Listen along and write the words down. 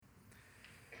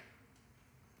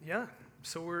Yeah,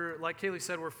 so we're, like Kaylee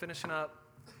said, we're finishing up.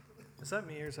 Is that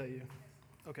me or is that you?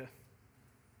 Okay.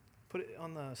 Put it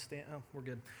on the stand. Oh, we're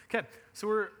good. Okay,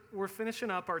 so we're finishing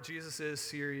up our Jesus Is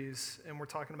series, and we're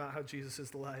talking about how Jesus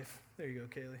is the life. There you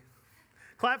go, Kaylee.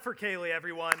 Clap for Kaylee,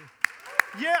 everyone.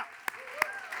 Yeah.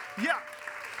 Yeah.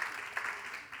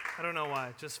 I don't know why.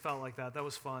 It just felt like that. That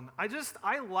was fun.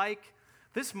 I like,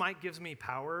 this mic gives me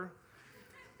power.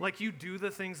 Like, you do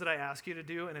the things that I ask you to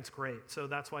do, and it's great. So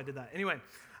that's why I did that. Anyway,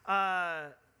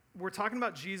 we're talking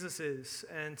about Jesus Is,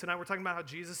 and tonight we're talking about how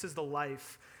Jesus is the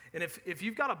life. And if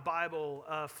you've got a Bible,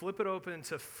 flip it open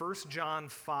to 1 John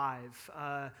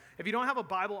 5. If you don't have a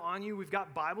Bible on you, we've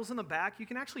got Bibles in the back. You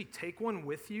can actually take one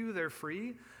with you. They're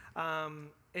free.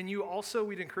 And you also,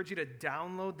 we'd encourage you to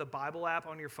download the Bible app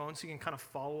on your phone so you can kind of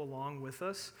follow along with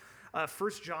us. 1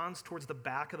 John's towards the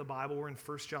back of the Bible. We're in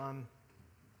 1 John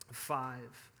 5.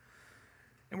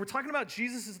 And we're talking about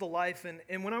Jesus is the life.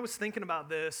 And when I was thinking about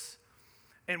this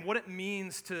and what it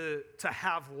means to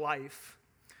have life,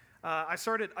 I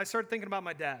started thinking about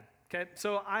my dad, okay?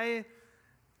 So I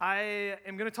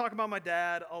am going to talk about my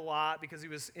dad a lot because he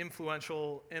was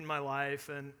influential in my life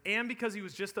and because he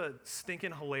was just a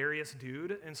stinking hilarious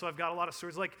dude. And so I've got a lot of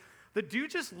stories. Like, the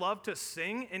dude just loved to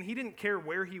sing, and he didn't care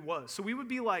where he was. So we would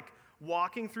be, like,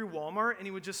 walking through Walmart, and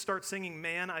he would just start singing,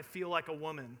 "Man, I Feel Like a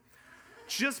Woman,"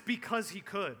 just because he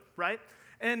could, right?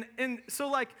 And so,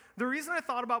 like, the reason I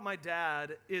thought about my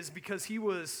dad is because he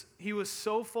was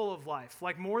so full of life.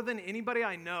 Like, more than anybody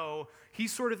I know, he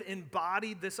sort of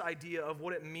embodied this idea of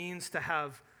what it means to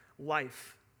have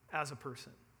life as a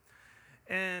person.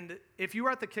 And if you were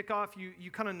at the kickoff,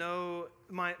 you kind of know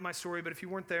my story, but if you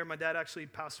weren't there, my dad actually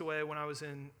passed away when I was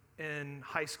in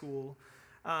high school.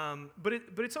 But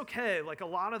it's okay. Like, a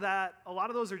lot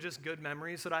of those are just good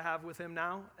memories that I have with him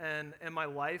now and my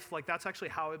life. Like, that's actually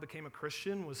how I became a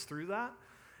Christian, was through that.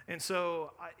 And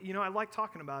so, I like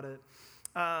talking about it.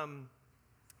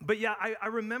 But yeah, I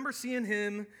remember seeing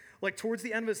him, like, towards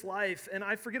the end of his life, and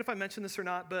I forget if I mentioned this or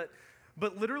not, but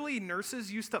literally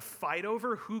nurses used to fight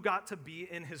over who got to be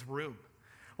in his room.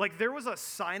 Like, there was a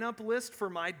sign-up list for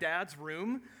my dad's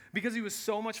room because he was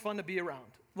so much fun to be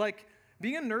around. Like,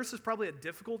 being a nurse is probably a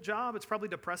difficult job. It's probably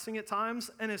depressing at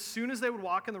times. And as soon as they would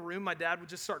walk in the room, my dad would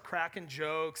just start cracking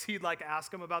jokes. He'd, like,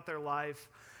 ask them about their life.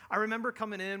 I remember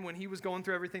coming in when he was going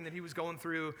through everything that he was going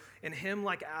through and him,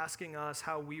 like, asking us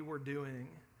how we were doing.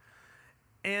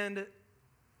 And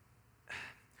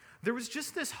there was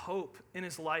just this hope in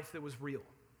his life that was real.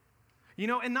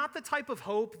 And not the type of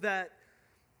hope that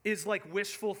is like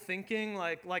wishful thinking,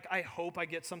 like I hope I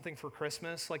get something for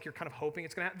Christmas, like you're kind of hoping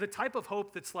it's going to happen. The type of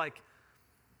hope that's like,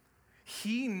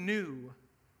 he knew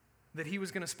that he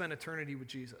was going to spend eternity with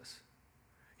Jesus.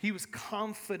 He was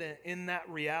confident in that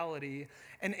reality,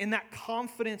 and in that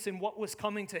confidence in what was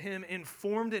coming to him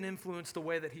informed and influenced the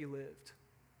way that he lived.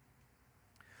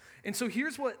 And so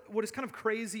here's what is kind of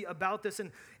crazy about this.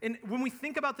 And when we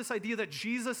think about this idea that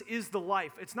Jesus is the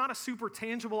life, it's not a super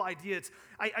tangible idea.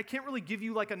 I can't really give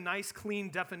you like a nice, clean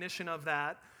definition of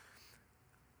that.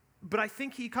 But I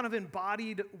think he kind of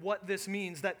embodied what this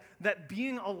means, that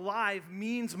being alive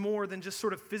means more than just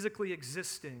sort of physically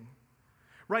existing,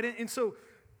 right? And so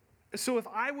if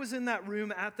I was in that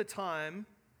room at the time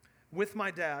with my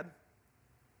dad,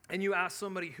 and you ask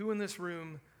somebody who in this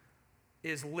room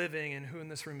is living and who in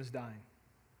this room is dying,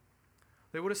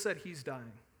 they would have said he's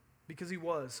dying because he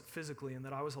was physically and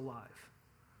that I was alive.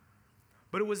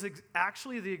 But it was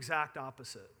actually the exact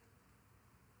opposite.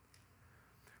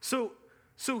 So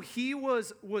he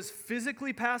was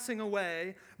physically passing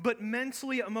away, but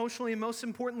mentally, emotionally, and most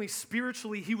importantly,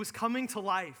 spiritually, he was coming to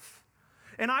life.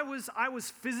 And I was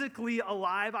physically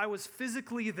alive, I was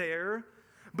physically there,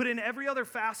 but in every other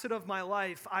facet of my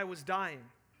life, I was dying.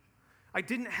 I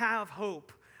didn't have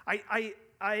hope. I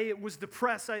was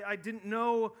depressed. I didn't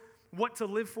know what to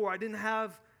live for. I didn't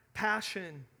have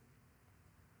passion.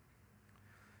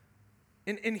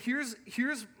 And here's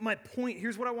my point.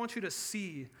 Here's what I want you to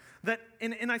see.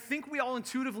 And I think we all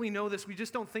intuitively know this. We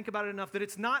just don't think about it enough. That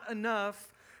it's not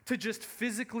enough to just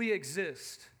physically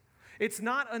exist. It's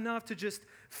not enough to just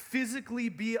physically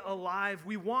be alive.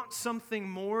 We want something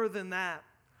more than that.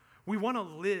 We want to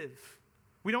live.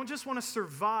 We don't just want to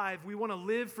survive. We want to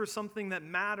live for something that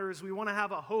matters. We want to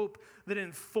have a hope that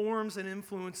informs and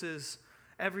influences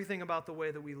everything about the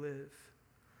way that we live.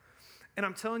 And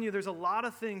I'm telling you, there's a lot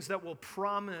of things that will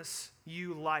promise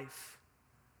you life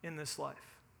in this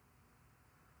life.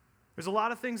 There's a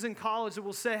lot of things in college that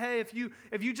will say, hey, if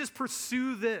you just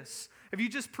pursue this, if you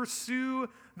just pursue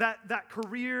that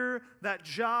career, that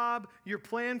job, your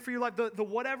plan for your life, the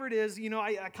whatever it is,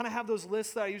 I kind of have those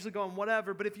lists that I usually go on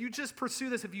whatever, but if you just pursue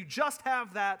this, if you just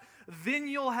have that, then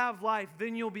you'll have life,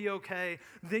 then you'll be okay,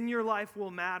 then your life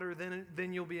will matter,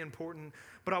 then you'll be important.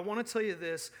 But I want to tell you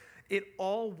this, it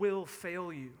all will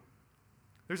fail you.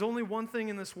 There's only one thing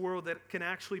in this world that can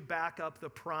actually back up the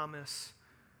promise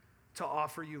to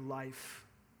offer you life.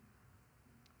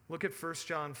 Look at 1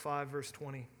 John 5, verse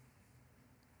 20.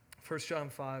 1 John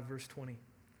 5, verse 20.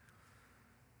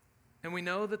 And we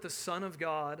know that the Son of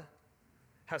God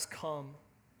has come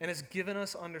and has given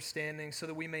us understanding so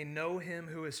that we may know him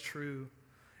who is true,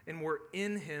 and we're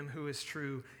in him who is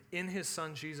true, in his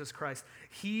Son Jesus Christ.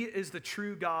 He is the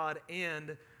true God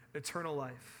and eternal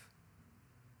life.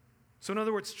 So in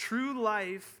other words, true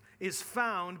life is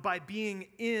found by being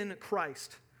in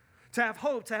Christ. To have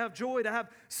hope, to have joy, to have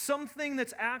something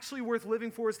that's actually worth living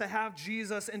for is to have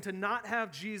Jesus, and to not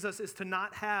have Jesus is to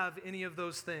not have any of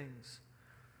those things.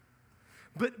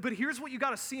 But here's what you got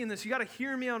to see in this. You got to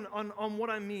hear me on what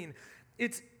I mean.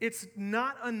 It's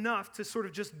not enough to sort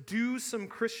of just do some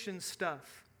Christian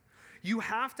stuff. You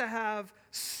have to have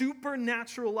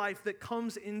supernatural life that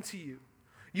comes into you.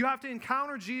 You have to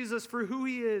encounter Jesus for who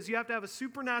he is. You have to have a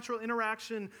supernatural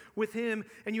interaction with him,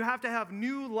 and you have to have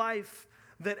new life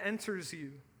that enters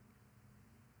you.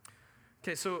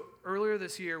 Okay, so earlier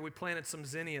this year, we planted some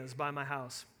zinnias by my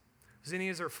house.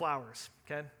 Zinnias are flowers,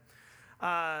 okay?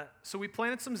 So we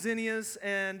planted some zinnias,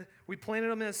 and we planted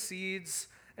them as seeds,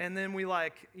 and then we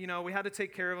had to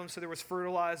take care of them, so there was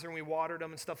fertilizer, and we watered them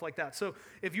and stuff like that. So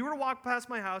if you were to walk past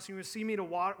my house, and you would see me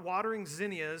watering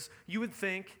zinnias, you would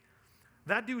think,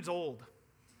 that dude's old.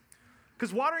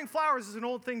 Because watering flowers is an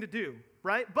old thing to do,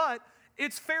 right? But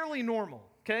it's fairly normal.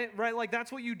 Okay, right? Like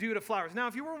that's what you do to flowers. Now,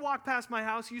 if you were to walk past my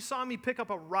house, you saw me pick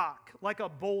up a rock, like a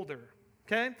boulder,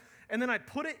 okay? And then I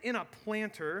put it in a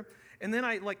planter, and then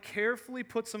I carefully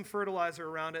put some fertilizer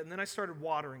around it, and then I started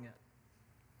watering it.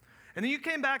 And then you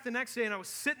came back the next day, and I was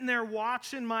sitting there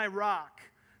watching my rock.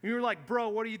 And you were like, bro,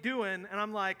 what are you doing? And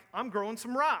I'm like, I'm growing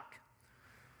some rock.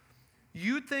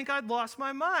 You'd think I'd lost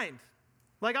my mind.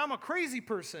 Like I'm a crazy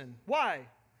person. Why?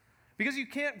 Because you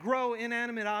can't grow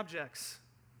inanimate objects.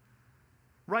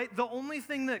 Right? The only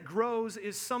thing that grows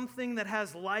is something that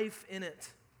has life in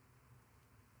it.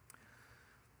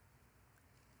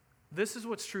 This is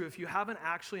what's true. If you haven't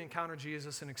actually encountered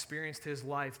Jesus and experienced his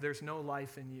life, there's no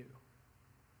life in you.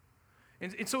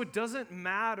 And so it doesn't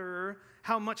matter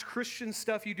how much Christian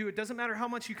stuff you do. It doesn't matter how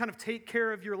much you kind of take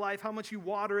care of your life, how much you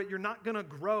water it. You're not going to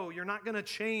grow. You're not going to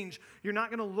change. You're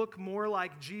not going to look more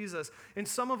like Jesus. And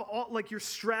some of your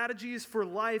strategies for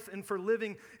life and for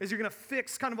living is you're going to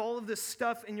fix kind of all of this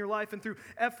stuff in your life, and through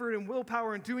effort and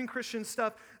willpower and doing Christian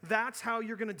stuff, that's how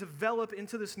you're going to develop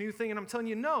into this new thing. And I'm telling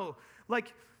you, no,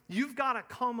 you've got to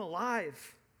come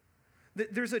alive.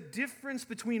 There's a difference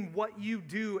between what you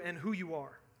do and who you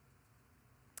are.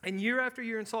 And year after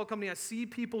year in Salt Company, I see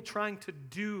people trying to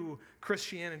do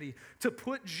Christianity, to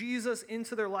put Jesus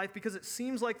into their life because it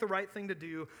seems like the right thing to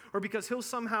do, or because he'll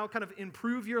somehow kind of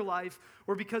improve your life,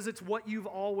 or because it's what you've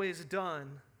always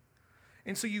done.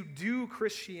 And so you do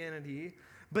Christianity,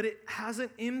 but it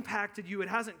hasn't impacted you. It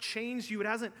hasn't changed you.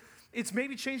 It's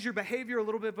maybe changed your behavior a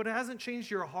little bit, but it hasn't changed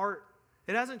your heart.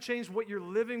 It hasn't changed what you're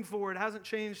living for. It hasn't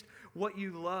changed what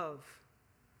you love.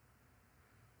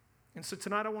 And so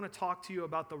tonight I want to talk to you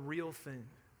about the real thing,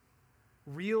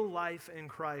 real life in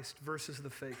Christ versus the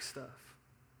fake stuff.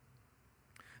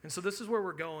 And so this is where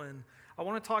we're going. I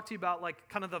want to talk to you about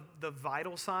kind of the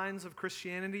vital signs of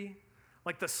Christianity,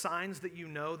 like the signs that you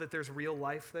know that there's real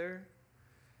life there.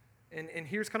 And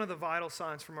here's kind of the vital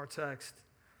signs from our text.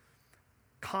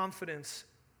 Confidence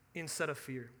instead of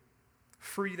fear,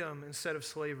 freedom instead of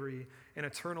slavery, and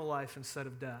eternal life instead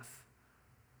of death.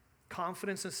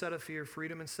 Confidence instead of fear,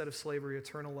 freedom instead of slavery,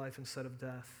 eternal life instead of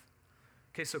death.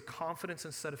 Okay, so confidence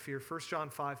instead of fear. 1 John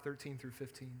 5, 13 through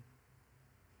 15.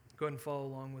 Go ahead and follow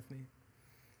along with me.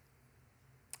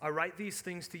 I write these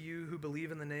things to you who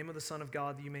believe in the name of the Son of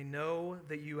God, that you may know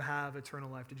that you have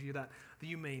eternal life. Did you hear that? That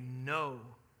you may know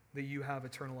that you have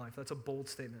eternal life. That's a bold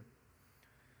statement.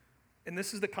 And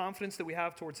this is the confidence that we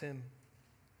have towards him,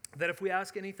 that if we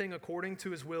ask anything according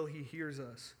to his will, he hears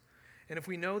us. And if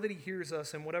we know that he hears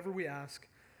us in whatever we ask,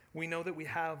 we know that we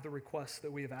have the requests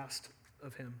that we have asked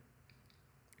of him.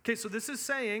 Okay, so this is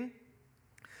saying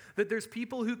that there's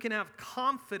people who can have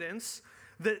confidence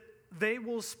that they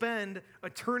will spend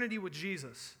eternity with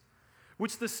Jesus,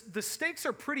 which the stakes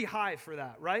are pretty high for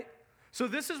that, right? So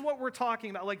this is what we're talking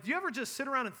about. Do you ever just sit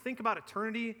around and think about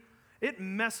eternity? It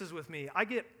messes with me. I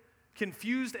get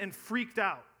confused and freaked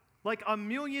out. Like a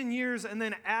million years and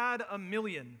then add a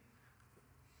million.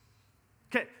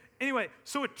 Okay, anyway,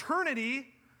 so eternity,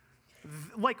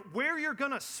 like where you're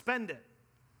going to spend it.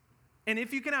 And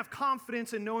if you can have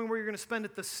confidence in knowing where you're going to spend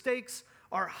it, the stakes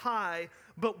are high,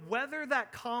 but whether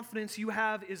that confidence you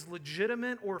have is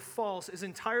legitimate or false is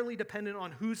entirely dependent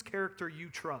on whose character you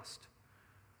trust.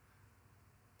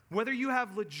 Whether you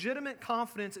have legitimate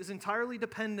confidence is entirely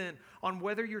dependent on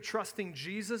whether you're trusting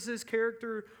Jesus'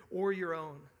 character or your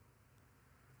own.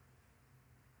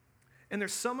 And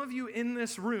there's some of you in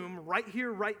this room, right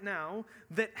here, right now,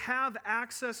 that have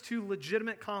access to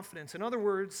legitimate confidence. In other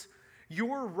words,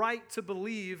 you're right to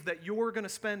believe that you're going to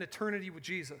spend eternity with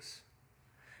Jesus.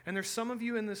 And there's some of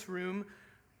you in this room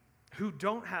who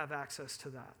don't have access to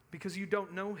that because you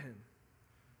don't know him.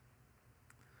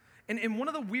 And one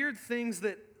of the weird things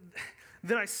that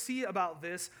I see about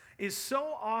this is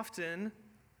so often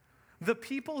the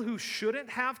people who shouldn't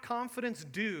have confidence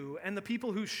do, and the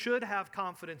people who should have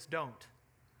confidence don't.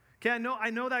 Okay, I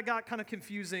know that got kind of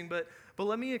confusing, but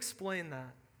let me explain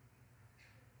that.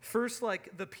 First,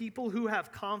 like the people who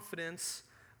have confidence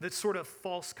that's sort of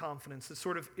false confidence, that's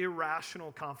sort of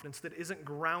irrational confidence that isn't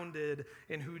grounded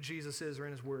in who Jesus is or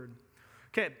in his word.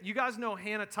 Okay, you guys know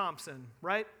Hannah Thompson,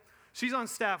 right? She's on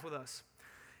staff with us.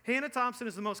 Hannah Thompson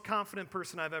is the most confident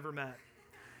person I've ever met.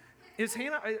 Is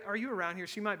Hannah, are you around here?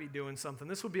 She might be doing something.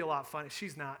 This would be a lot funny.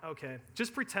 She's not. Okay.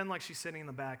 Just pretend like she's sitting in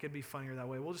the back. It'd be funnier that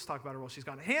way. We'll just talk about her while she's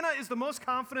gone. Hannah is the most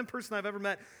confident person I've ever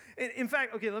met. In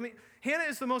fact, okay, Hannah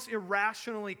is the most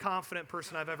irrationally confident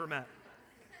person I've ever met.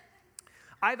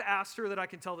 I've asked her that I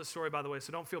can tell this story, by the way,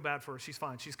 so don't feel bad for her. She's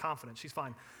fine. She's confident. She's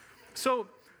fine. So,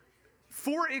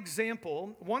 for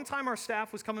example, one time our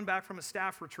staff was coming back from a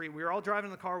staff retreat. We were all driving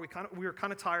in the car. We were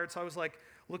kind of tired, so I was like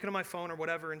looking at my phone or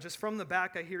whatever, and just from the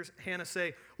back I hear Hannah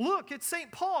say, "Look, it's St.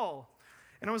 Paul."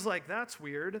 And I was like, that's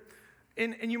weird.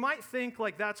 And you might think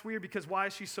like that's weird because why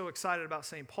is she so excited about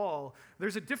St. Paul?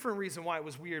 There's a different reason why it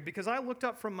was weird, because I looked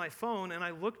up from my phone and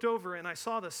I looked over and I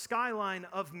saw the skyline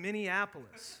of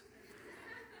Minneapolis.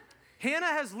 Hannah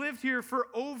has lived here for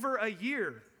over a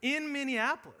year in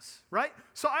Minneapolis, right?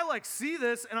 So I like see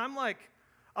this and I'm like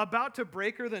about to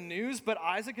break her the news, but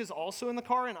Isaac is also in the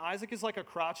car, and Isaac is like a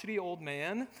crotchety old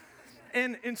man.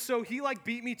 And so he like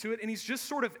beat me to it, and he's just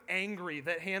sort of angry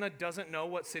that Hannah doesn't know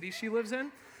what city she lives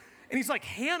in. And he's like,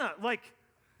 "Hannah, like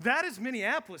that is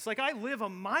Minneapolis. Like I live a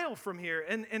mile from here."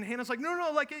 And Hannah's like,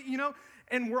 no, like, you know,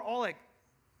 and we're all like,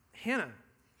 "Hannah,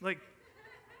 like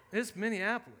it's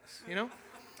Minneapolis, you know?"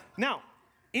 Now,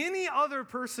 any other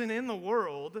person in the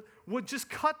world would just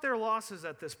cut their losses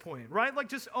at this point, right? Like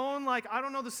just own, like, I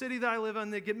don't know the city that I live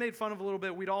in. They get made fun of a little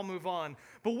bit. We'd all move on.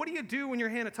 But what do you do when you're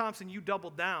Hannah Thompson? You double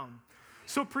down.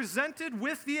 So presented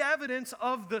with the evidence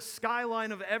of the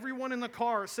skyline of everyone in the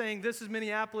car saying this is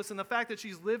Minneapolis and the fact that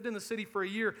she's lived in the city for a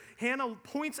year, Hannah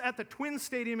points at the Twins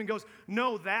Stadium and goes,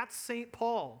 "No, that's St.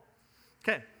 Paul."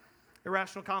 Okay,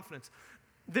 irrational confidence.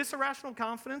 This irrational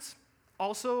confidence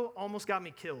also almost got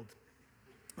me killed.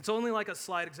 It's only like a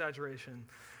slight exaggeration.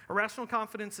 Irrational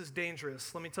confidence is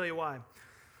dangerous. Let me tell you why.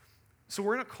 So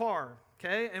we're in a car,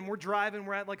 okay, and we're driving.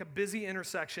 We're at like a busy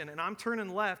intersection, and I'm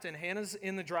turning left, and Hannah's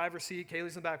in the driver's seat,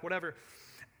 Kaylee's in the back, whatever.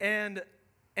 And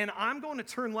I'm going to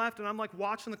turn left, and I'm like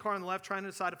watching the car on the left, trying to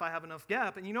decide if I have enough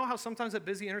gap. And you know how sometimes at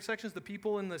busy intersections, the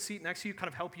people in the seat next to you kind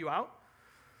of help you out?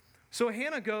 So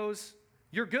Hannah goes,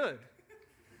 "You're good."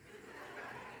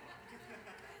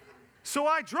 So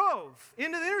I drove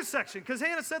into the intersection because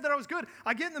Hannah said that I was good.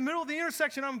 I get in the middle of the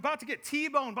intersection. I'm about to get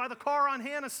T-boned by the car on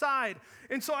Hannah's side.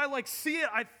 And so I like see it.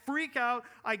 I freak out.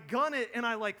 I gun it, and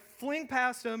I like fling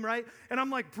past him, right? And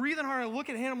I'm like breathing hard. I look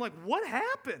at Hannah. I'm like, "What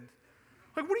happened?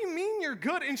 Like, what do you mean you're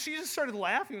good?" And she just started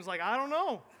laughing. It was like, "I don't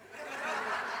know."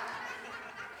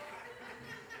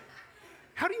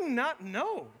 How do you not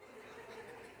know?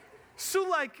 So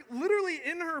like literally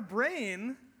in her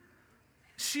brain,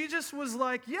 she just was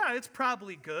like, "Yeah, it's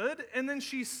probably good." And then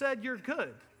she said, "You're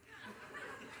good."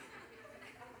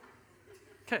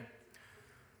 Okay.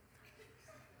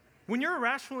 When you're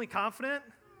irrationally confident,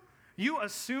 you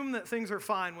assume that things are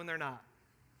fine when they're not.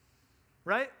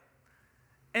 Right?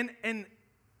 And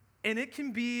it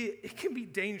can be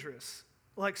dangerous,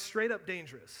 like straight up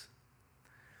dangerous.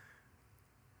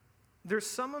 There's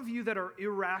some of you that are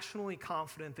irrationally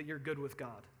confident that you're good with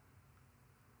God.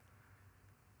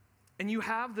 And you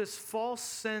have this false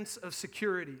sense of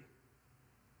security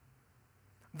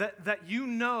that you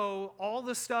know all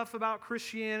the stuff about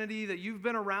Christianity, that you've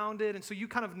been around it, and so you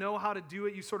kind of know how to do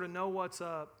it. You sort of know what's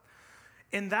up.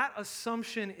 And that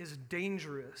assumption is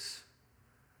dangerous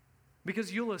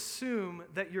Because you'll assume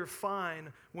that you're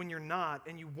fine when you're not,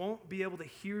 and you won't be able to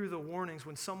hear the warnings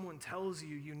when someone tells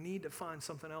you you need to find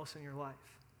something else in your life.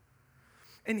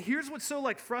 And here's what's so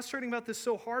frustrating about this,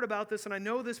 so hard about this, and I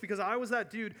know this because I was that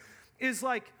dude, is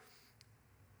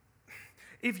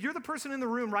if you're the person in the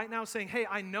room right now saying, hey,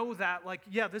 I know that,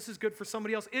 yeah, this is good for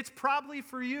somebody else, it's probably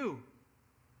for you.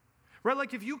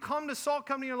 Right? If you come to Salt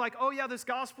Company and you're like, oh yeah, this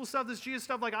gospel stuff, this Jesus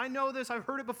stuff, I know this, I've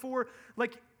heard it before,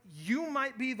 you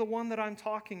might be the one that I'm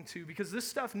talking to because this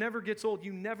stuff never gets old.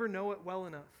 You never know it well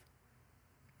enough.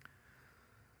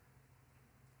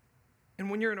 And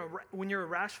when you're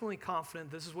irrationally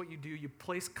confident, this is what you do. You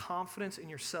place confidence in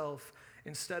yourself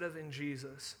instead of in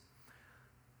Jesus.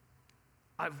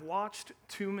 I've watched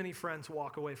too many friends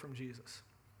walk away from Jesus.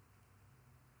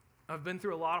 I've been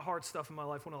through a lot of hard stuff in my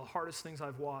life. One of the hardest things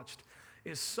I've watched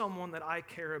is someone that I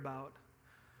care about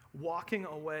walking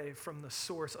away from the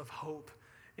source of hope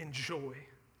and joy,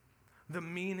 the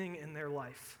meaning in their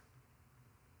life.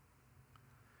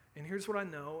 And here's what I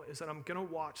know is that I'm going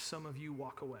to watch some of you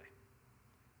walk away.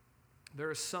 There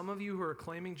are some of you who are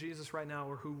claiming Jesus right now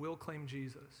or who will claim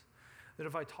Jesus, that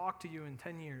if I talk to you in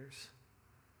 10 years,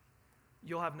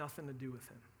 you'll have nothing to do with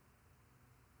him.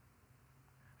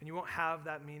 And you won't have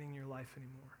that meaning in your life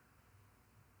anymore.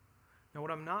 Now, what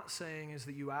I'm not saying is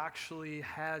that you actually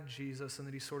had Jesus and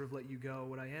that he sort of let you go.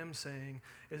 What I am saying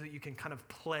is that you can kind of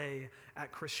play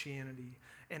at Christianity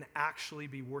and actually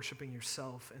be worshiping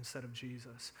yourself instead of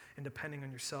Jesus and depending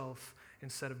on yourself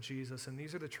instead of Jesus. And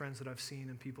these are the trends that I've seen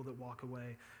in people that walk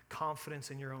away.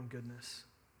 Confidence in your own goodness.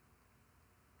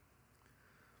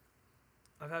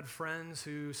 I've had friends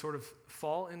who sort of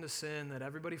fall into sin that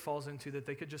everybody falls into that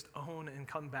they could just own and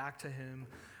come back to him,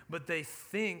 but they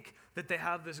think that they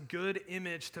have this good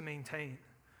image to maintain,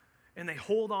 and they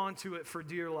hold on to it for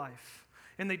dear life,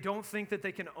 and they don't think that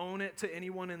they can own it to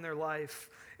anyone in their life.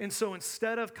 And so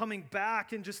instead of coming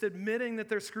back and just admitting that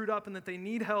they're screwed up and that they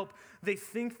need help, they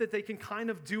think that they can kind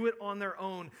of do it on their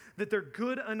own, that they're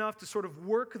good enough to sort of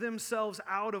work themselves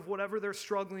out of whatever they're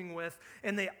struggling with,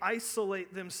 and they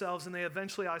isolate themselves, and they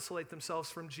eventually isolate themselves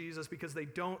from Jesus because they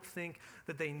don't think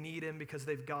that they need him because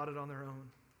they've got it on their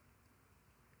own.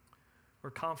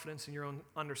 Or confidence in your own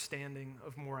understanding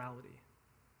of morality.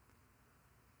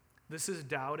 This is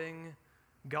doubting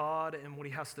God and what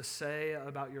he has to say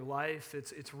about your life.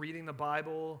 It's reading the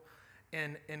Bible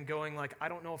and going I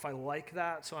don't know if I like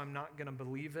that, so I'm not going to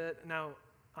believe it. Now,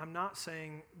 I'm not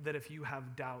saying that if you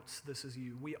have doubts, this is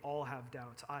you. We all have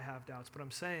doubts. I have doubts. But I'm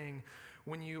saying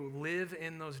when you live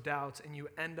in those doubts and you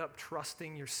end up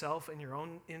trusting yourself and your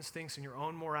own instincts and your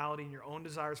own morality and your own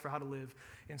desires for how to live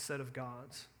instead of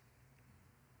God's.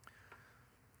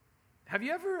 Have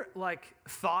you ever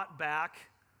thought back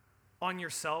on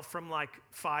yourself from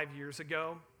 5 years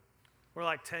ago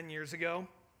or 10 years ago?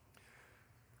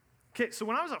 Okay, so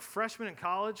when I was a freshman in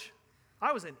college,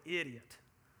 I was an idiot.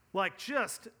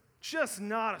 Just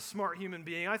not a smart human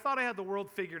being. I thought I had the world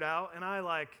figured out, and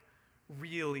I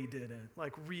really didn't.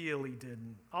 Really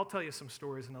didn't. I'll tell you some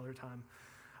stories another time.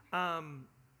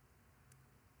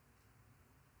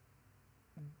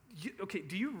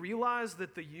 Do you realize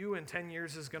that the you in 10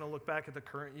 years is going to look back at the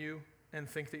current you and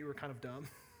think that you were kind of dumb?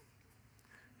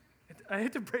 I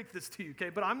hate to break this to you, okay?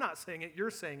 But I'm not saying it.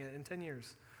 You're saying it in 10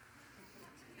 years.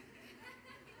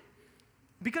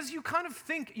 Because you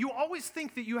always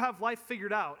think that you have life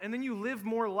figured out, and then you live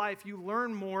more life, you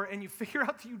learn more, and you figure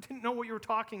out that you didn't know what you were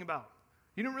talking about.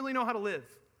 You didn't really know how to live.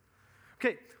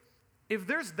 Okay, if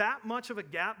there's that much of a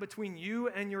gap between you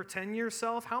and your 10-year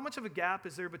self, how much of a gap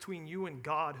is there between you and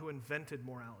God who invented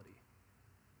morality?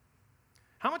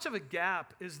 How much of a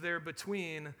gap is there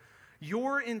between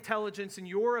your intelligence and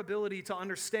your ability to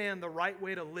understand the right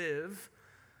way to live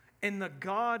and the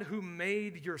God who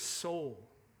made your soul?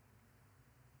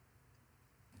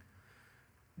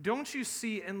 Don't you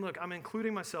see, and look, I'm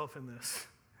including myself in this,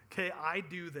 okay? I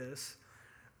do this.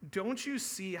 Don't you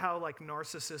see how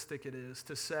narcissistic it is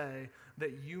to say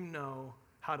that you know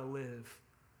how to live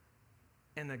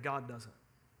and that God doesn't?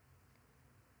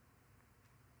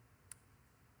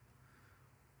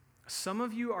 Some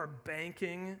of you are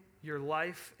banking your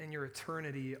life and your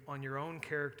eternity on your own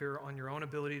character, on your own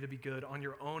ability to be good, on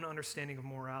your own understanding of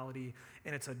morality,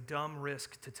 and it's a dumb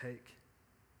risk to take.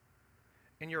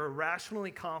 And you're irrationally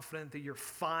confident that you're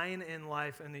fine in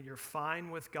life and that you're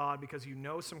fine with God because you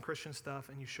know some Christian stuff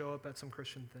and you show up at some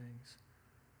Christian things.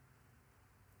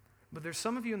 But there's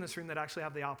some of you in this room that actually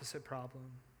have the opposite problem.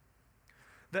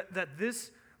 That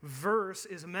this verse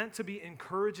is meant to be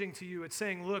encouraging to you. It's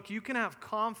saying, look, you can have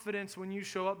confidence when you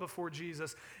show up before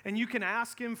Jesus, and you can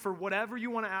ask him for whatever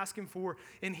you want to ask him for,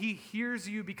 and he hears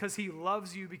you because he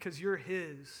loves you, because you're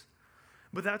his.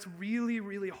 But that's really,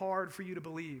 really hard for you to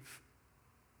believe.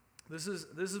 This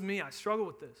is me. I struggle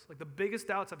with this. Like the biggest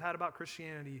doubts I've had about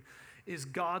Christianity is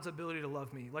God's ability to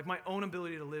love me, like my own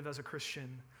ability to live as a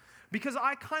Christian. Because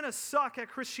I kind of suck at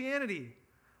Christianity.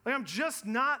 Like I'm just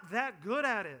not that good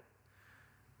at it.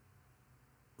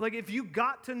 Like if you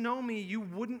got to know me, you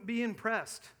wouldn't be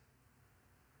impressed.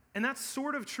 And that's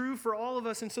sort of true for all of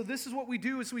us. And so this is what we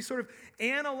do is we sort of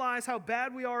analyze how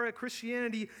bad we are at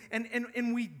Christianity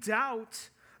and we doubt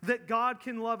that God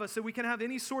can love us, that we can have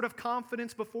any sort of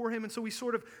confidence before him. And so we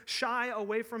sort of shy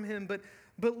away from him. But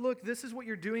look, this is what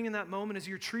you're doing in that moment is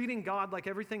you're treating God like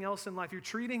everything else in life. You're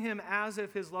treating him as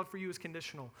if his love for you is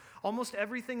conditional. Almost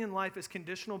everything in life is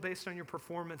conditional based on your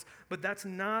performance, but that's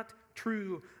not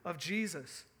true of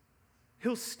Jesus.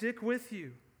 He'll stick with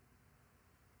you.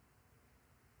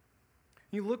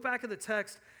 You look back at the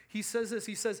text, he says this,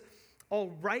 he says,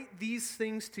 I'll write these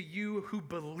things to you who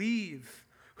believe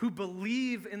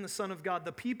in the Son of God.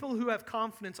 The people who have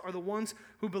confidence are the ones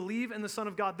who believe in the Son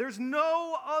of God. There's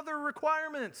no other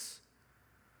requirements.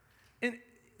 And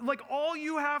like all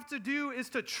you have to do is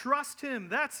to trust him.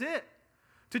 That's it.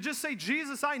 To just say,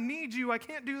 Jesus, I need you. I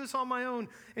can't do this on my own.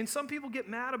 And some people get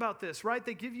mad about this, right?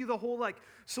 They give you the whole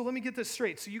so let me get this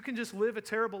straight. So you can just live a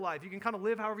terrible life. You can kind of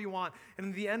live however you want. And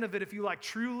at the end of it, if you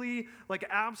truly,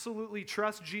 absolutely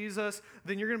trust Jesus,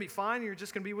 then you're going to be fine and you're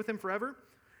just going to be with him forever.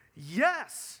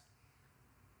 Yes,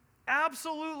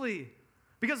 absolutely.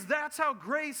 Because that's how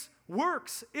grace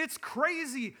works. It's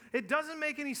crazy. It doesn't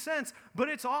make any sense, but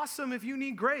it's awesome if you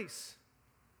need grace.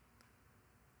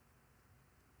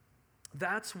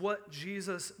 That's what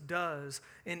Jesus does.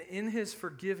 And in his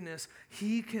forgiveness,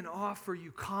 he can offer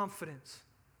you confidence.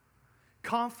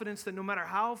 Confidence that no matter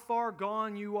how far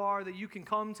gone you are, that you can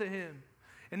come to him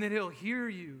and that he'll hear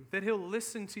you, that he'll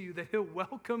listen to you, that he'll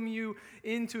welcome you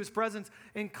into his presence,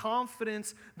 and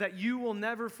confidence that you will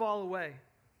never fall away.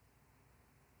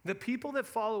 The people that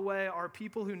fall away are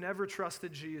people who never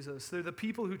trusted Jesus. They're the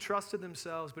people who trusted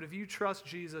themselves, but if you trust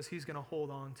Jesus, he's going to hold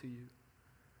on to you.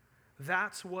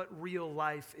 That's what real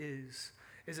life is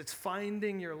it's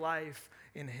finding your life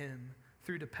in him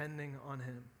through depending on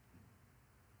him.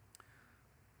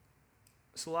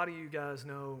 So a lot of you guys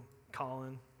know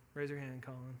Colin. Raise your hand,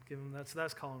 Colin. Give him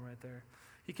that's Colin right there.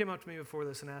 He came up to me before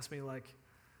this and asked me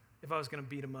if I was going to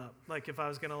beat him up, if I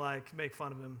was going to make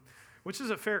fun of him, which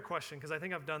is a fair question because I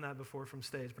think I've done that before from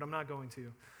stage, but I'm not going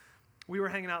to. We were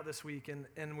hanging out this week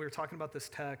and we were talking about this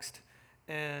text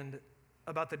and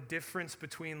about the difference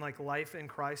between life in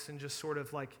Christ and just sort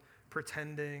of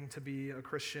pretending to be a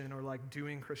Christian or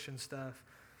doing Christian stuff.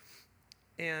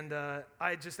 And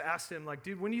I just asked him,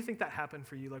 dude, when do you think that happened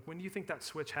for you? When do you think that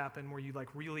switch happened where you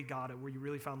really got it, where you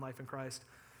really found life in Christ?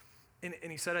 And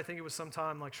he said, I think it was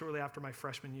sometime shortly after my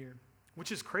freshman year,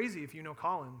 which is crazy if you know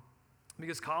Colin,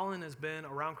 because Colin has been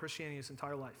around Christianity his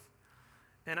entire life.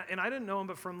 And I didn't know him,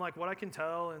 but from what I can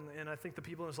tell, and I think the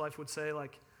people in his life would say,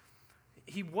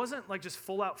 he wasn't just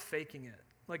full out faking it.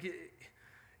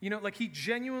 He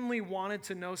genuinely wanted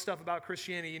to know stuff about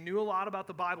Christianity. He knew a lot about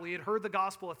the Bible. He had heard the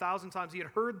gospel 1,000 times. He had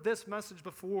heard this message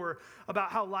before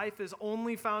about how life is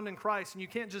only found in Christ, and you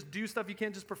can't just do stuff. You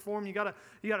can't just perform. You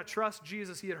gotta trust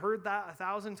Jesus. He had heard that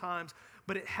 1,000 times,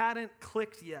 but it hadn't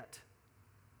clicked yet.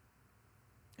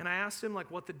 And I asked him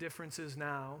what the difference is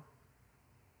now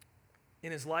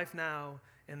in his life now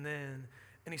and then,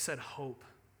 and he said hope.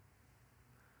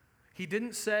 He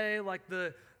didn't say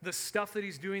the stuff that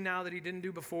he's doing now that he didn't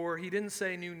do before. He didn't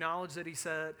say new knowledge that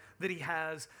he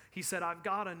has. He said, I've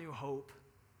got a new hope.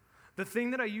 The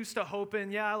thing that I used to hope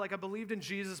in, I believed in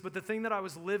Jesus, but the thing that I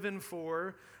was living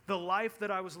for, the life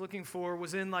that I was looking for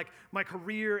was in my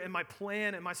career and my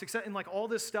plan and my success and all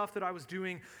this stuff that I was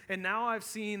doing. And now I've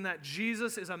seen that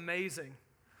Jesus is amazing.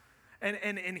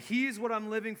 And he's what I'm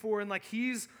living for, and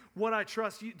he's what I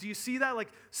trust. Do you see that?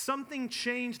 Something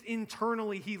changed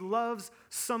internally. He loves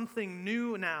something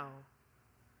new now.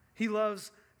 He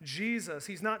loves Jesus.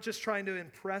 He's not just trying to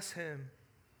impress him.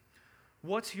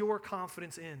 What's your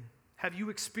confidence in? Have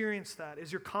you experienced that?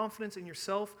 Is your confidence in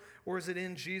yourself, or is it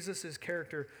in Jesus'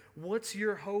 character? What's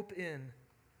your hope in?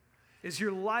 Is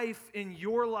your life in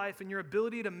your life and your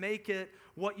ability to make it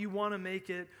what you want to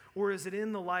make it, or is it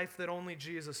in the life that only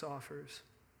Jesus offers?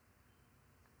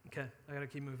 Okay, I got to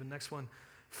keep moving. Next one.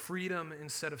 Freedom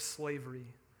instead of slavery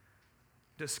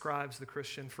describes the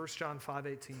Christian. 1 John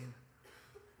 5:18.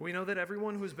 We know that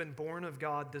everyone who has been born of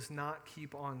God does not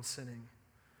keep on sinning.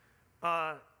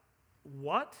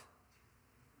 What?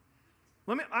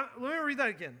 Let me read that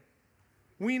again.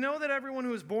 We know that everyone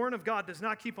who is born of God does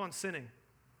not keep on sinning.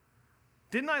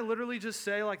 Didn't I literally just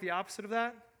say the opposite of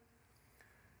that?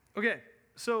 Okay,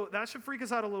 so that should freak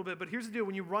us out a little bit, but here's the deal.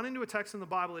 When you run into a text in the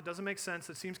Bible that doesn't make sense,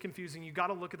 that seems confusing, you got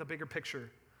to look at the bigger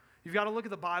picture. You've got to look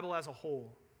at the Bible as a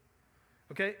whole,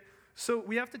 okay? So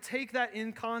we have to take that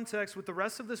in context with the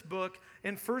rest of this book,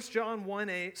 and 1 John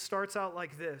 1:8 starts out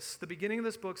like this. The beginning of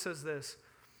this book says this: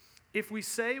 if we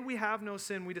say we have no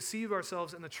sin, we deceive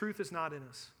ourselves, and the truth is not in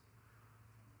us.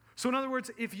 So in other words,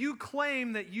 if you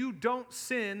claim that you don't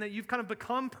sin, that you've kind of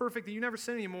become perfect, that you never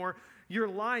sin anymore, you're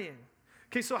lying.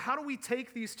 Okay, so how do we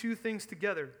take these two things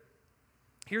together?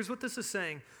 Here's what this is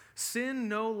saying. Sin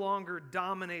no longer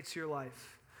dominates your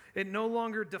life. It no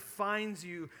longer defines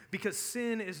you because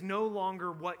sin is no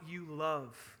longer what you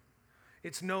love.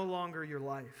 It's no longer your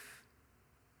life.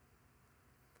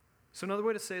 So another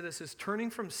way to say this is turning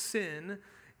from sin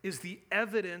is the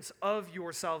evidence of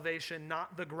your salvation,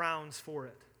 not the grounds for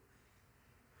it.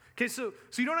 Okay, so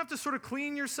you don't have to sort of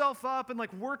clean yourself up and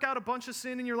like work out a bunch of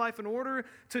sin in your life in order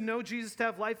to know Jesus, to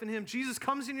have life in him. Jesus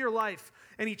comes in your life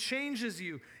and he changes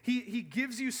you. He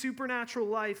gives you supernatural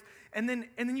life, and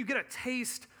then you get a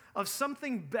taste of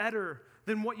something better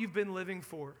than what you've been living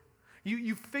for.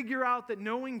 You figure out that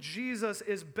knowing Jesus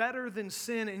is better than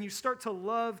sin, and you start to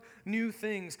love new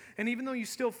things. And even though you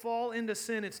still fall into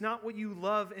sin, it's not what you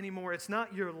love anymore. It's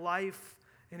not your life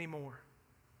anymore.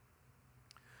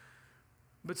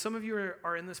 But some of you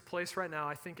are in this place right now.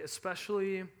 I think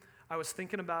especially, I was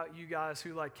thinking about you guys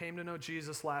who like came to know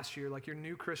Jesus last year, like you're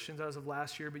new Christians as of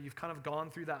last year, but you've kind of gone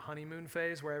through that honeymoon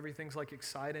phase where everything's like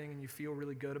exciting and you feel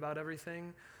really good about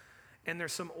everything. And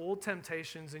there's some old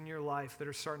temptations in your life that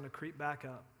are starting to creep back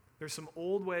up. There's some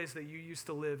old ways that you used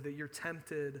to live that you're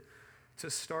tempted to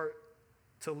start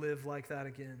to live like that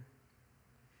again.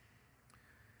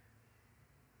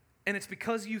 And it's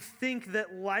because you think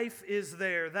that life is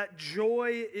there, that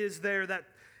joy is there,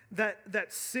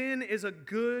 that sin is a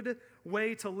good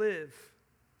way to live.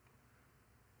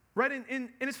 Right? And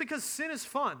it's because sin is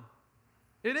fun.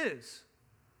 It is.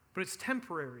 But it's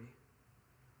temporary.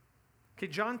 Okay,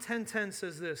 John 10:10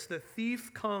 says this: the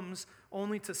thief comes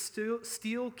only to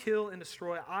steal, kill, and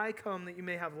destroy. I come that you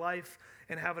may have life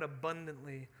and have it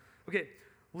abundantly. Okay,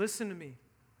 listen to me.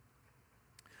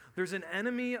 There's an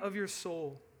enemy of your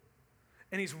soul,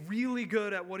 and he's really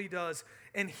good at what he does,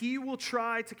 and he will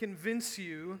try to convince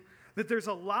you that there's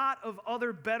a lot of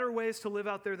other better ways to live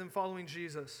out there than following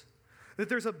Jesus. That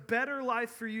there's a better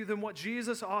life for you than what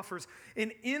Jesus offers.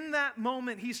 And in that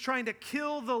moment, he's trying to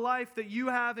kill the life that you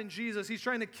have in Jesus. He's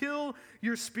trying to kill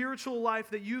your spiritual life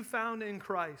that you found in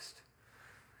Christ.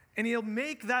 And he'll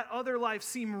make that other life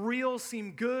seem real,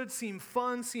 seem good, seem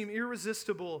fun, seem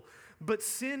irresistible. But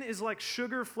sin is like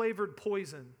sugar-flavored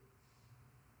poison.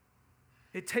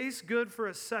 It tastes good for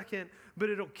a second, but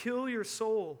it'll kill your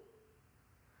soul.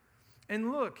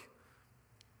 And look,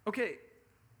 okay,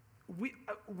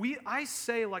 I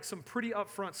say like some pretty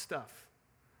upfront stuff.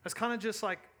 That's kind of just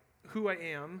like who I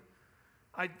am.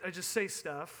 I just say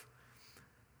stuff.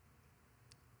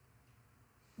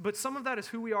 But some of that is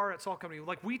who we are at Salt Company.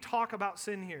 Like we talk about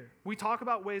sin here. We talk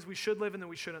about ways we should live and that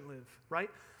we shouldn't live, right?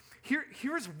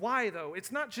 Here's why though.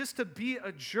 It's not just to be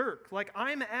a jerk. Like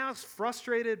I'm as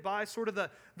frustrated by sort of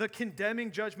the condemning,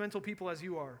 judgmental people as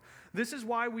you are. This is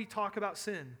why we talk about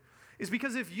sin. Is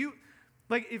because if you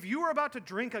were about to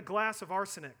drink a glass of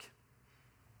arsenic,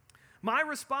 my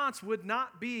response would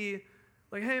not be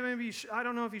like, hey, maybe I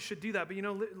don't know if you should do that, but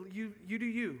you do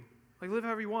you. Like, live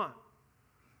however you want.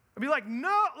 I'd be like,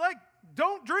 no, like,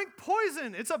 don't drink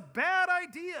poison. It's a bad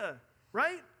idea,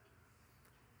 right?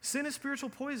 Sin is spiritual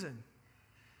poison.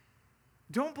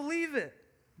 Don't believe it.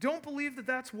 Don't believe that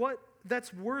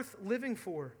that's worth living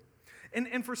for.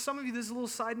 And for some of you, this is a little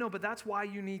side note, but that's why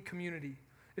you need community.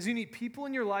 Is you need people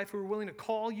in your life who are willing to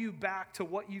call you back to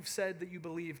what you've said that you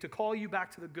believe, to call you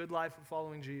back to the good life of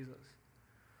following Jesus.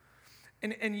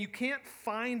 And you can't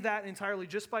find that entirely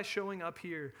just by showing up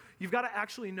here. You've got to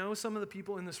actually know some of the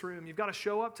people in this room. You've got to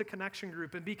show up to Connection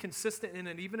Group and be consistent in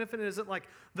it. Even if it isn't like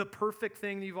the perfect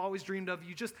thing you've always dreamed of,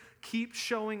 you just keep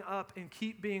showing up and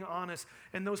keep being honest.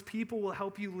 And those people will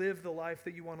help you live the life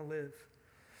that you want to live.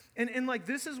 And like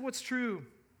this is what's true.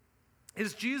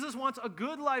 Is Jesus wants a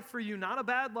good life for you, not a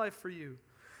bad life for you.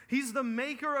 He's the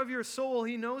maker of your soul.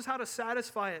 He knows how to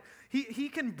satisfy it. He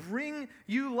can bring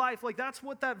you life. Like that's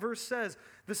what that verse says.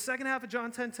 The second half of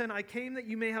John 10:10, I came that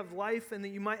you may have life and that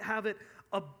you might have it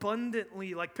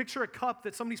abundantly. Like picture a cup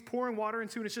that somebody's pouring water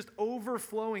into and it's just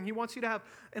overflowing. He wants you to have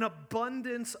an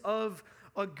abundance of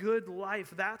a good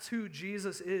life. That's who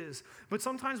Jesus is. But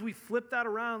sometimes we flip that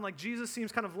around, like Jesus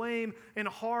seems kind of lame and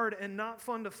hard and not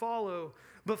fun to follow.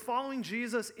 But following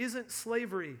Jesus isn't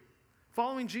slavery.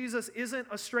 Following Jesus isn't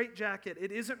a straitjacket.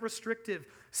 It isn't restrictive.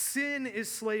 Sin is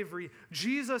slavery.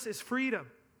 Jesus is freedom.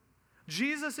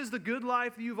 Jesus is the good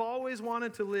life that you've always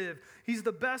wanted to live. He's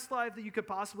the best life that you could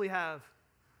possibly have.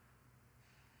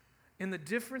 And the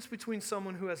difference between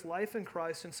someone who has life in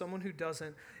Christ and someone who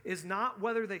doesn't is not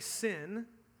whether they sin.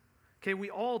 Okay, we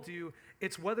all do.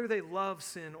 It's whether they love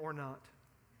sin or not.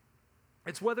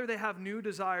 It's whether they have new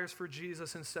desires for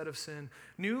Jesus instead of sin.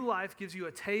 New life gives you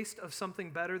a taste of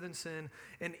something better than sin,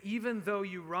 and even though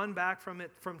you run back from it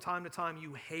from time to time,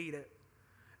 you hate it,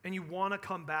 and you want to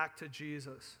come back to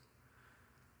Jesus.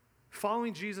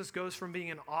 Following Jesus goes from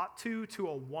being an ought to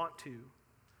a want to.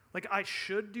 Like, I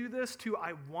should do this to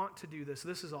I want to do this.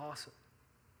 This is awesome.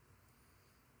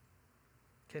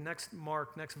 Okay, next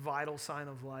vital sign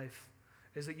of life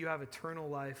is that you have eternal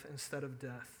life instead of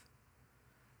death.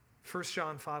 1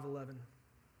 John 5:11.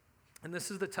 And this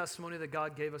is the testimony that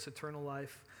God gave us eternal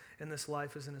life, and this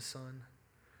life is in his Son.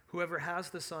 Whoever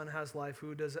has the Son has life.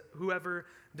 Whoever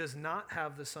does not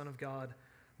have the Son of God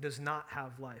does not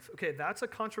have life. Okay, that's a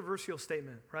controversial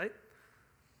statement, right?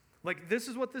 Like, this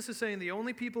is what this is saying. The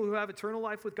only people who have eternal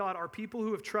life with God are people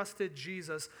who have trusted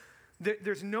Jesus.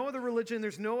 There's no other religion.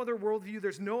 There's no other worldview.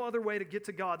 There's no other way to get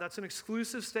to God. That's an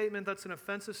exclusive statement. That's an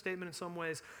offensive statement in some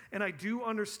ways. And I do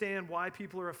understand why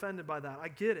people are offended by that. I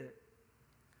get it.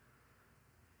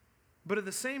 But at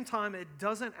the same time, it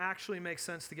doesn't actually make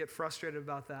sense to get frustrated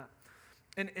about that.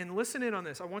 And listen in on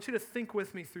this. I want you to think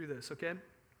with me through this, okay?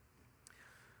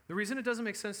 The reason it doesn't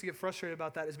make sense to get frustrated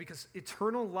about that is because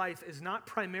eternal life is not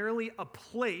primarily a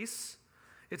place.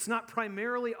 It's not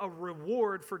primarily a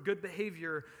reward for good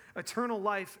behavior. Eternal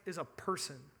life is a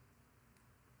person.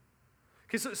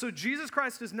 Okay, so Jesus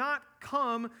Christ does not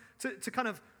come to kind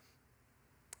of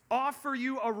offer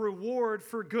you a reward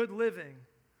for good living,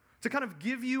 to kind of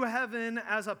give you heaven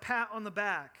as a pat on the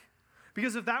back.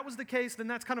 Because if that was the case, then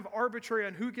that's kind of arbitrary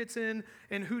on who gets in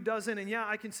and who doesn't. And yeah,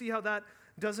 I can see how that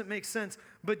doesn't make sense.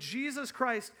 But Jesus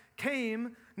Christ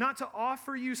came not to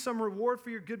offer you some reward for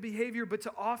your good behavior, but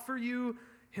to offer you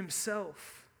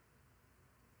himself.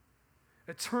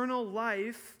 Eternal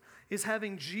life is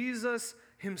having Jesus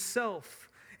himself.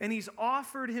 And he's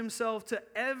offered himself to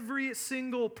every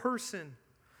single person.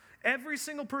 Every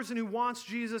single person who wants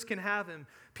Jesus can have him.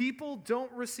 People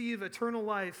don't receive eternal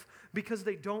life because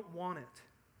they don't want it.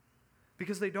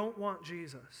 Because they don't want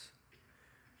Jesus.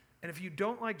 And if you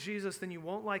don't like Jesus, then you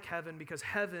won't like heaven because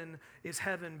heaven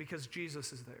because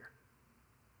Jesus is there.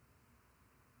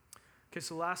 Okay,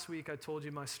 so last week I told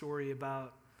you my story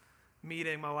about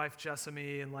meeting my wife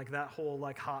Jessamy and like that whole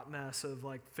like hot mess of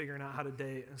like figuring out how to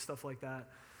date and stuff like that.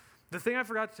 The thing I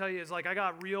forgot to tell you is like I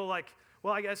got real like,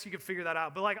 well, I guess you could figure that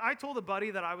out. But like I told a buddy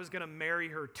that I was going to marry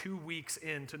her 2 weeks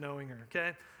into knowing her,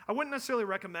 okay? I wouldn't necessarily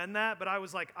recommend that, but I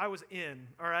was in,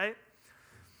 all right?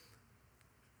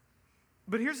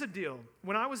 But here's the deal.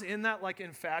 When I was in that like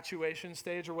infatuation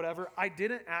stage or whatever, I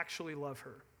didn't actually love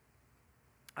her.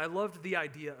 I loved the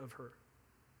idea of her.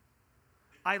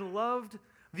 I loved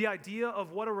the idea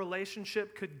of what a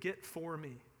relationship could get for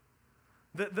me.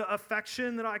 The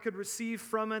affection that I could receive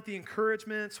from it, the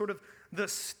encouragement, sort of the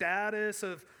status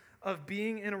of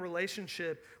being in a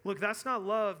relationship. Look, that's not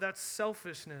love, that's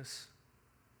selfishness.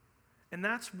 And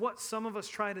that's what some of us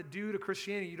try to do to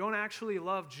Christianity. You don't actually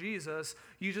love Jesus,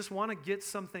 you just want to get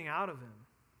something out of him.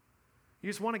 You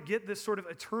just want to get this sort of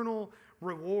eternal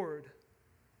reward.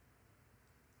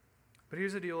 But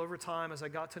here's the deal, over time, as I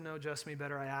got to know Jessamy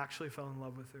better, I actually fell in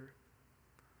love with her.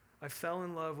 I fell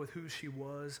in love with who she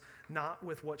was, not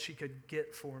with what she could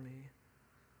get for me.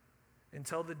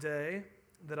 Until the day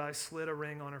that I slid a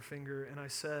ring on her finger and I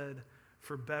said,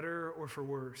 for better or for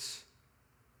worse,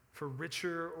 for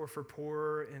richer or for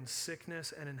poorer, in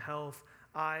sickness and in health,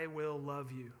 I will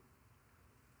love you.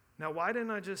 Now, why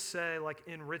didn't I just say, like,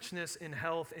 in richness, in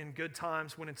health, in good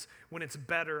times, when it's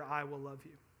better, I will love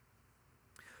you?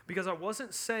 Because I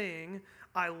wasn't saying,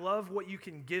 I love what you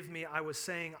can give me. I was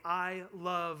saying, I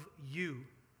love you.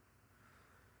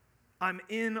 I'm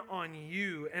in on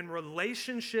you. And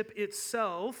relationship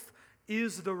itself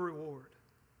is the reward.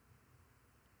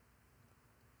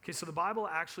 Okay, so the Bible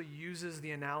actually uses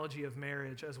the analogy of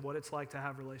marriage as what it's like to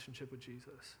have a relationship with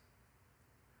Jesus.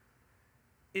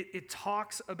 It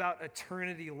talks about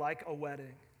eternity like a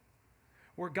wedding,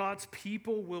 where God's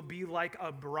people will be like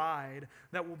a bride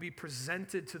that will be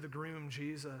presented to the groom,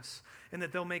 Jesus, and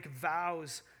that they'll make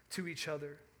vows to each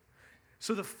other.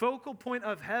 So the focal point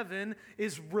of heaven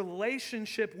is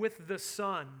relationship with the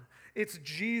Son. It's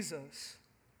Jesus.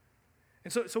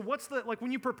 And so what's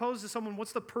when you propose to someone,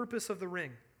 what's the purpose of the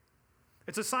ring?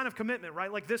 It's a sign of commitment,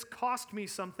 right? Like, this cost me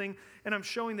something, and I'm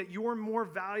showing that you're more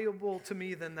valuable to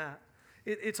me than that.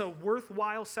 It's a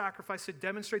worthwhile sacrifice to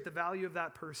demonstrate the value of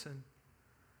that person.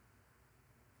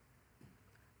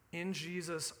 In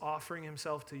Jesus offering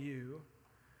himself to you,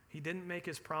 he didn't make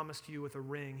his promise to you with a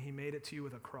ring. He made it to you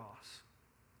with a cross.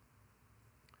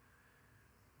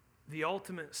 The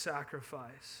ultimate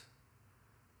sacrifice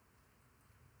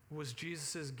was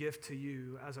Jesus' gift to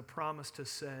you as a promise to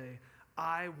say,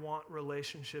 I want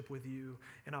relationship with you,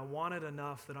 and I want it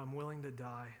enough that I'm willing to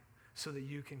die so that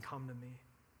you can come to me.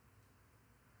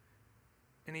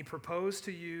 And he proposed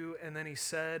to you, and then he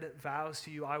said vows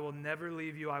to you, I will never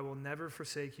leave you, I will never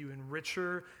forsake you, and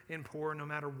richer and poorer, no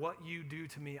matter what you do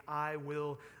to me, I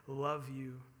will love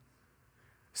you.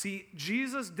 See,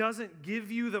 Jesus doesn't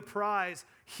give you the prize,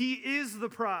 he is the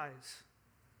prize.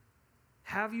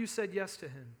 Have you said yes to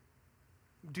him?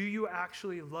 Do you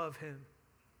actually love him?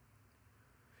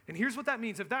 And here's what that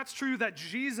means. If that's true, that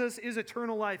Jesus is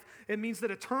eternal life, it means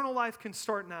that eternal life can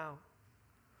start now.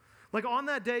 Like on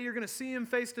that day, you're going to see him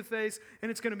face to face,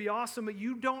 and it's going to be awesome, but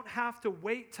you don't have to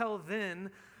wait till then,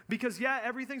 because yeah,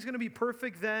 everything's going to be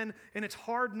perfect then, and it's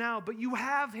hard now, but you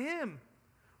have him.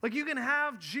 Like you can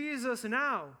have Jesus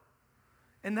now.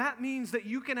 And that means that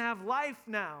you can have life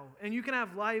now, and you can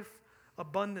have life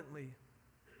abundantly.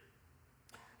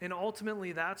 And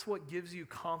ultimately, that's what gives you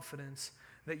confidence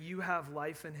that you have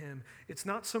life in him. It's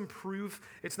not some proof.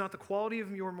 It's not the quality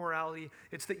of your morality.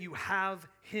 It's that you have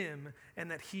him and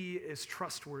that he is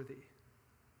trustworthy.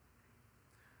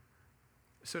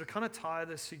 So to kind of tie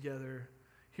this together,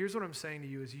 here's what I'm saying to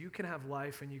you is you can have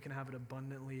life and you can have it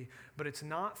abundantly, but it's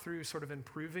not through sort of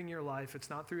improving your life. It's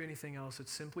not through anything else.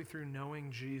 It's simply through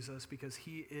knowing Jesus, because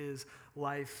he is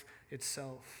life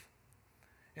itself.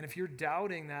 And if you're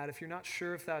doubting that, if you're not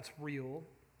sure if that's real,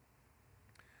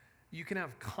 you can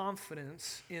have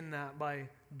confidence in that by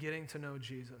getting to know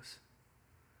Jesus,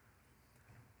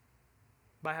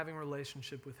 by having a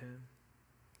relationship with him.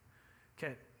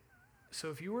 Okay, so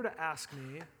if you were to ask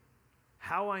me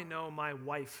how I know my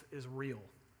wife is real,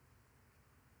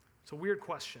 it's a weird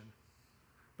question.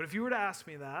 But if you were to ask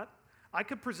me that, I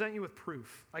could present you with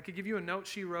proof. I could give you a note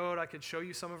she wrote. I could show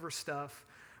you some of her stuff.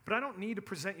 But I don't need to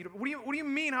present you. What do you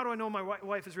mean, how do I know my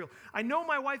wife is real? I know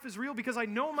my wife is real because I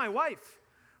know my wife.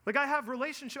 Like I have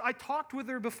relationship. I talked with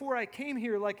her before I came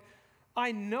here. Like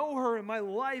I know her and my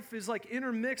life is like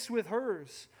intermixed with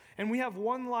hers. And we have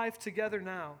one life together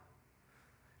now.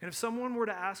 And if someone were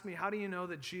to ask me, how do you know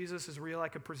that Jesus is real? I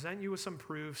could present you with some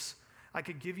proofs. I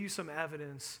could give you some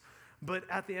evidence. But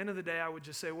at the end of the day, I would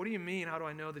just say, what do you mean? How do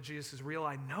I know that Jesus is real?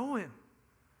 I know him.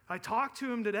 I talked to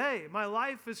him today. My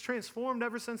life is transformed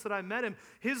ever since that I met him.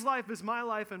 His life is my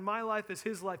life, and my life is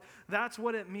his life. That's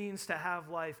what it means to have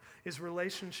life, is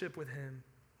relationship with him.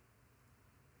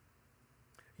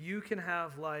 You can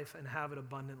have life and have it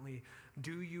abundantly.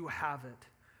 Do you have it?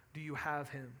 Do you have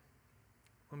him?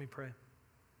 Let me pray.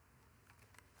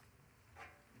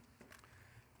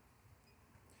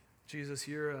 Jesus,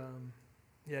 you're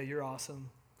awesome.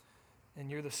 And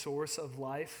you're the source of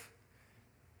life.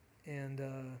 And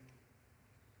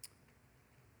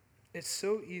it's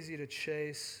so easy to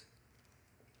chase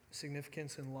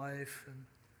significance in life and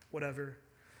whatever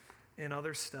and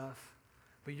other stuff,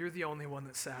 but you're the only one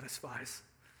that satisfies.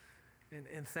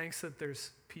 And thanks that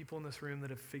there's people in this room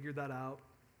that have figured that out.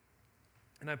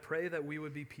 And I pray that we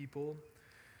would be people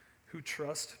who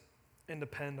trust and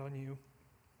depend on you,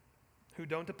 who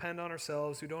don't depend on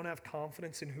ourselves, who don't have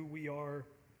confidence in who we are,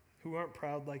 who aren't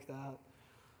proud like that,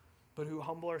 but who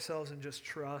humble ourselves and just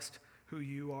trust who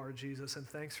you are, Jesus. And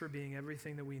thanks for being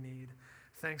everything that we need.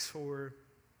 Thanks for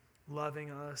loving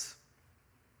us,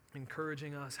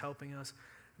 encouraging us, helping us,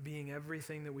 being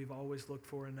everything that we've always looked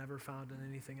for and never found in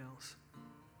anything else.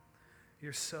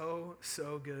 You're so,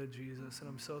 so good, Jesus. And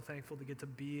I'm so thankful to get to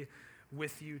be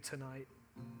with you tonight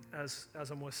as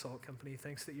I'm with Salt Company.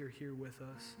 Thanks that you're here with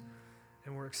us.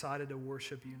 And we're excited to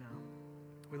worship you now.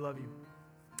 We love you.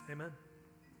 Amen.